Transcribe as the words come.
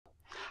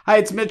Hi,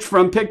 it's Mitch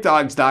from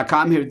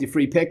Pickdawgz.com here with your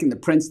free pick in the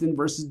Princeton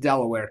versus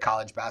Delaware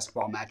college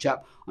basketball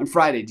matchup on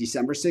Friday,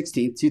 December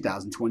 16th,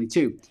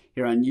 2022.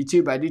 Here on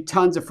YouTube, I do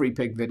tons of free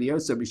pick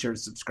videos, so be sure to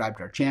subscribe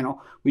to our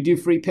channel. We do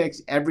free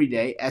picks every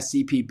day,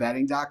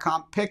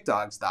 scpbetting.com,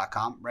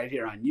 pickdawgz.com, right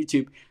here on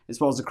YouTube, as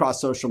well as across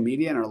social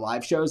media and our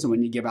live shows. And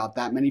when you give out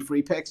that many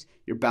free picks,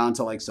 you're bound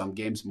to like some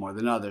games more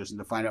than others. And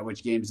to find out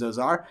which games those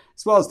are,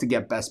 as well as to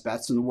get best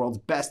bets from the world's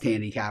best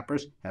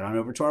handicappers, head on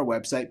over to our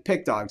website,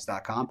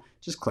 pickdawgz.com.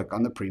 Just click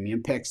on the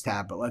Premium Picks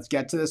tab. But let's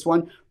get to this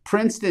one.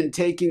 Princeton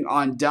taking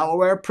on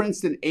Delaware.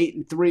 Princeton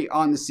 8-3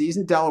 on the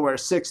season. Delaware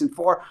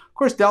 6-4. Of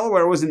course,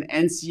 Delaware was an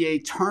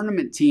NCAA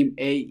tournament team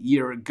a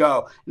year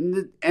ago.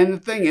 And the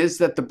thing is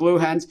that the Blue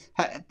Hens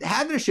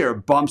had their share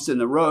of bumps in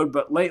the road,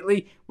 but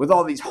lately, with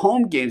all these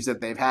home games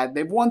that they've had,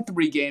 they've won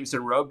 3 games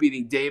in a row,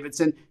 beating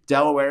Davidson,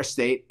 Delaware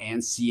State,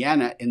 and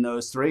Siena in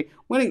those 3,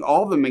 winning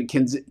all of them in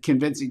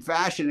convincing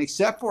fashion,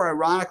 except for,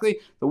 ironically,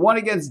 the one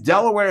against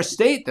Delaware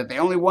State that they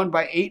only won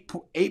by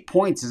 8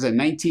 points as a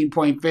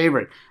 19-point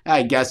favorite.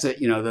 I guess that,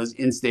 those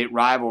in-state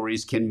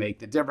rivalries can make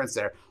the difference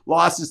there.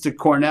 Losses to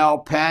Cornell,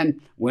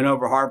 Penn, win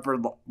over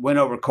Hartford, win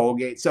over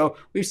Colgate. So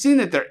we've seen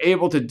that they're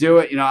able to do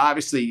it.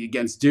 Obviously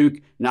against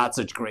Duke, not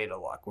such great a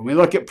luck. When we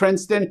look at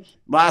Princeton,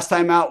 last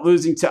time out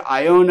losing to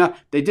Iona,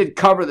 they did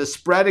cover the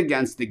spread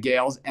against the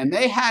Gales, and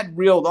they had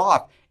reeled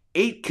off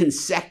 8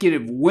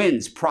 consecutive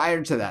wins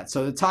prior to that.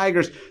 So the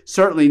Tigers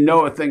certainly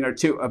know a thing or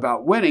two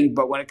about winning,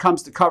 but when it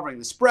comes to covering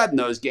the spread in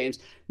those games,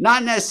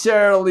 not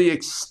necessarily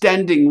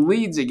extending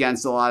leads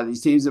against a lot of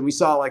these teams that we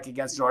saw like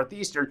against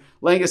Northeastern,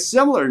 laying a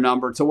similar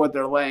number to what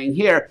they're laying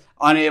here,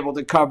 unable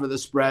to cover the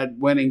spread,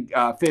 winning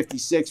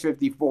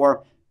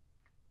 56-54.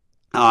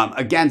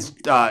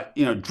 Against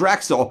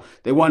Drexel,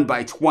 they won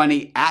by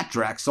 20 at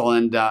Drexel,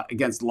 and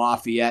against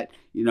Lafayette,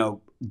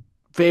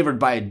 favored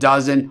by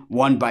 12,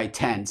 won by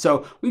 10.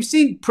 So we've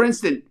seen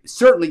Princeton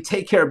certainly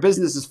take care of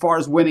business as far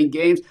as winning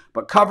games,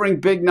 but covering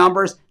big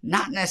numbers,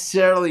 not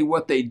necessarily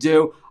what they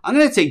do. I'm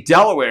going to take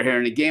Delaware here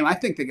in a game. I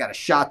think they got a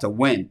shot to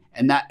win,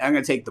 and I'm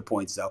going to take the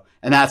points, though,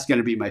 and that's going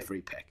to be my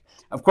free pick.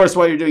 Of course,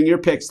 while you're doing your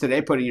picks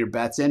today, putting your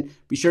bets in,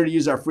 be sure to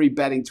use our free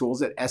betting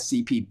tools at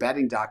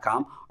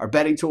scpbetting.com. Our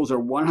betting tools are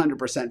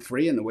 100%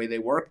 free, and the way they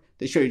work,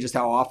 they show you just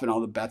how often all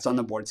the bets on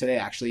the board today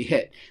actually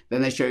hit.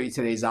 Then they show you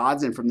today's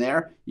odds, and from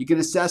there, you can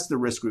assess the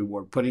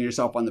risk-reward, putting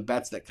yourself on the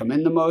bets that come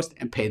in the most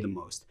and pay the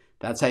most.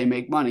 That's how you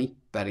make money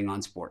betting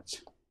on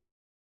sports.